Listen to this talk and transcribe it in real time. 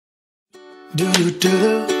We've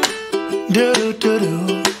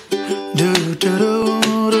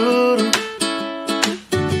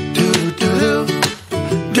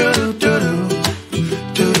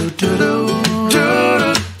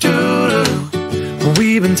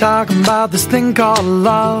been talking about this thing called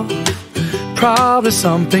love, probably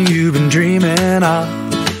something you've been dreaming of.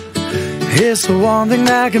 It's the one thing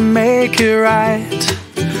that can make it right.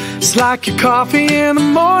 It's like your coffee in the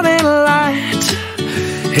morning light.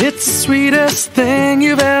 It's the sweetest thing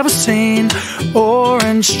you've ever seen.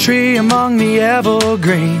 Orange tree among the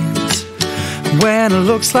evergreens. When it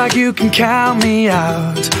looks like you can count me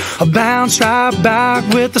out, I'll bounce right back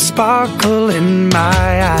with the sparkle in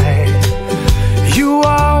my eye. You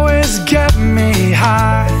always get me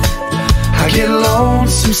high. I get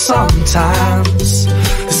lonesome sometimes.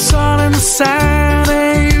 The sun and the sand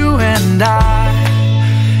and you and I,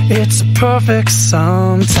 it's perfect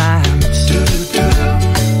sometimes.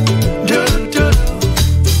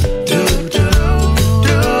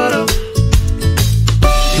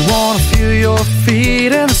 You wanna feel your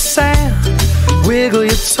feet in the sand, wiggle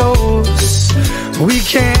your toes. We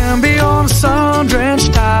can be on a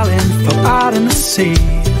sun-drenched island, for out in the sea.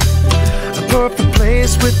 A perfect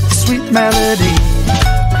place with a sweet melody.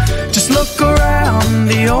 Just look around,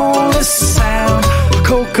 the only sound, a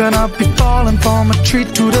coconut be falling from a tree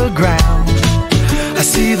to the ground. I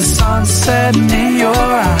see the sunset in your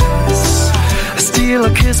eyes. I steal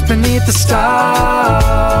a kiss beneath the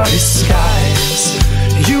starry skies.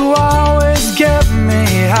 You always get me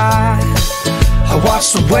high. I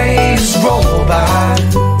watch the waves roll by.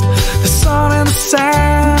 The sun and the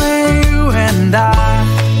sand and you and I,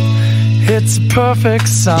 it's perfect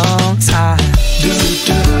sometime.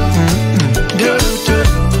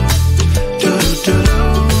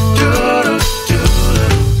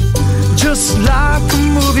 Just like a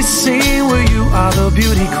movie scene where you are the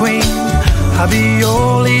beauty queen, I'll be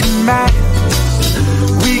your leading man.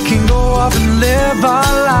 We can go up and live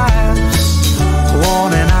our lives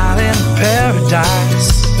on an island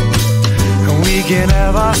paradise, and we can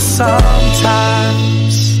have our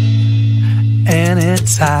sometimes,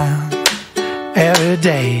 anytime, every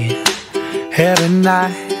day, every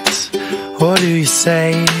night. What do you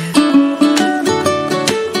say?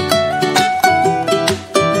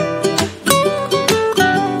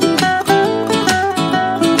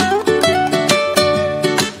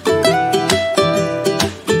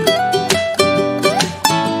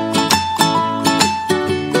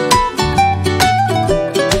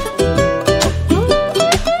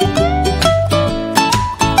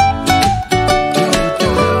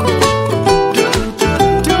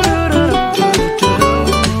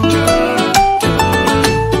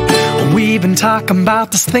 Talking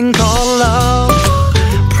about this thing called love,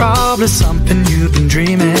 probably something you've been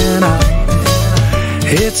dreaming of.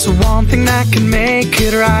 It's the one thing that can make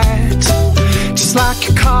it right. Just like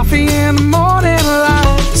your coffee in the morning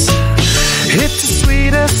light. It's the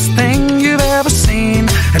sweetest thing you've ever seen,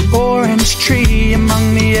 an orange tree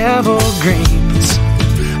among the evergreens.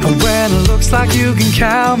 And when it looks like you can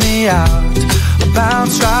count me out, I'll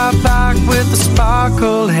bounce right back with the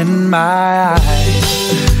sparkle in my eye.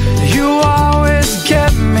 You always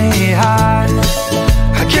get me high.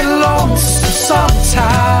 I get lonesome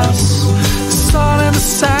sometimes. The sun and the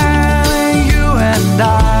sand and you and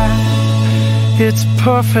I, it's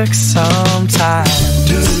perfect sometimes.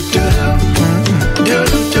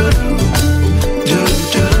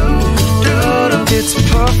 It's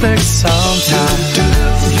perfect sometimes.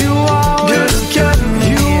 You always get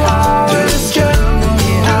me high. It's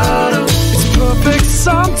perfect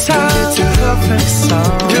sometimes. It's perfect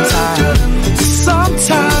sometimes.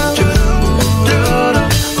 Sometimes,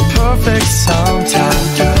 perfect sometimes.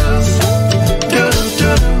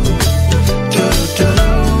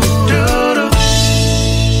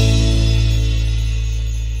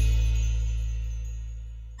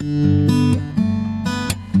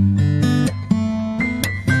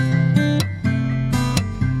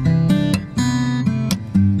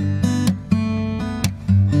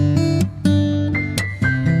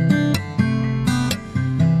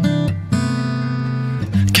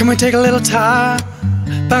 Can we take a little time,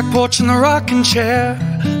 back porch in the rocking chair,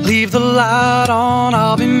 leave the light on,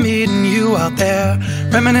 I'll be meeting you out there.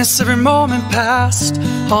 Reminisce every moment past,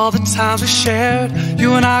 all the times we shared,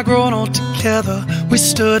 you and I growing old together. We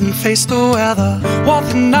stood and faced the weather. One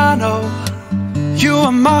thing I know, you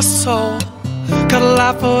are my soul. Got a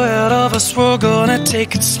life ahead of us, we're gonna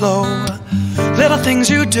take it slow. Little things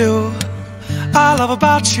you do, I love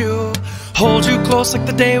about you. Hold you close like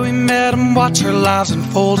the day we met and watch our lives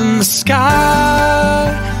unfold in the sky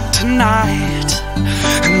tonight.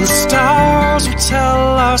 and the stars will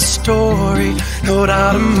tell our story. No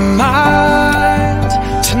doubt in my mind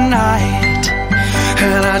tonight,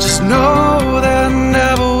 and I just know there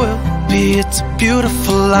never will be. It's a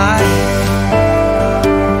beautiful life.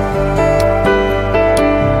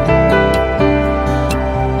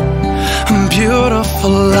 A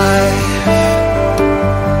beautiful life.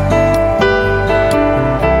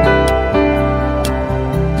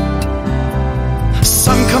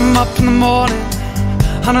 Sun come up in the morning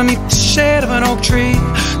underneath the shade of an oak tree.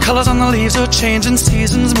 Colors on the leaves are changing,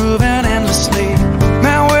 seasons moving endlessly.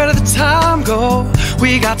 Man, where did the time go?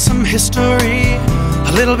 We got some history.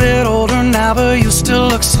 A little bit older now, but you still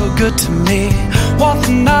look so good to me. One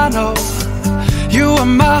thing I know, you are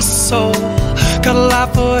my soul. Got a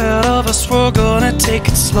life ahead of us, we're gonna take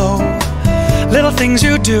it slow. Little things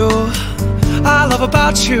you do, I love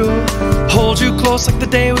about you. Hold you close like the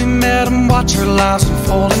day we met and watch our lives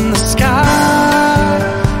unfold in the sky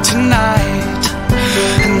tonight.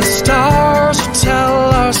 And the stars will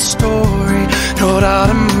tell our story. No doubt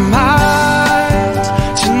in my mind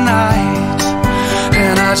tonight,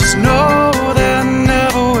 and I just know there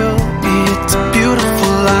never will be. It's a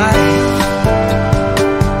beautiful life.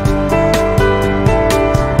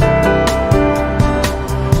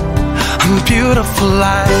 A beautiful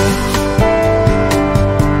life.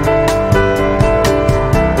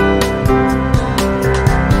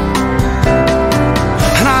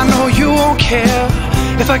 And I know you won't care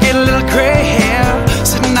if I get a little gray hair,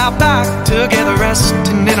 sitting out back together,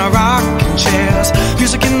 resting in our rocking chairs.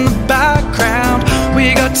 Music in the background,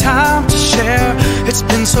 we got time to share. It's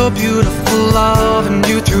been so beautiful loving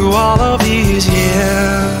you through all of these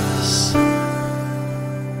years.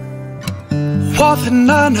 One thing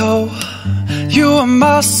I know, you are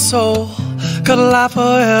my soul. Got a life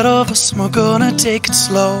ahead of us and we're gonna take it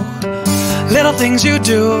slow. Little things you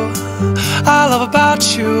do, I love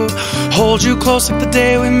about you. Hold you close like the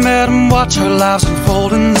day we met and watch our lives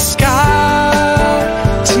unfold in the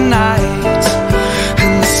sky tonight.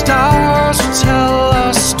 And the stars will tell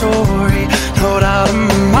our story. No doubt in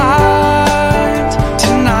my mind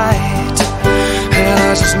tonight, and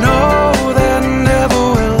I just know there never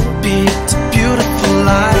will be. It's a beautiful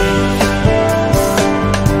life.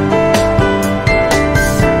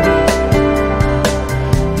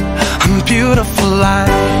 A beautiful life.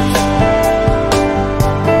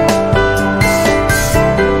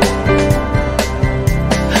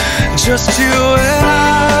 Just you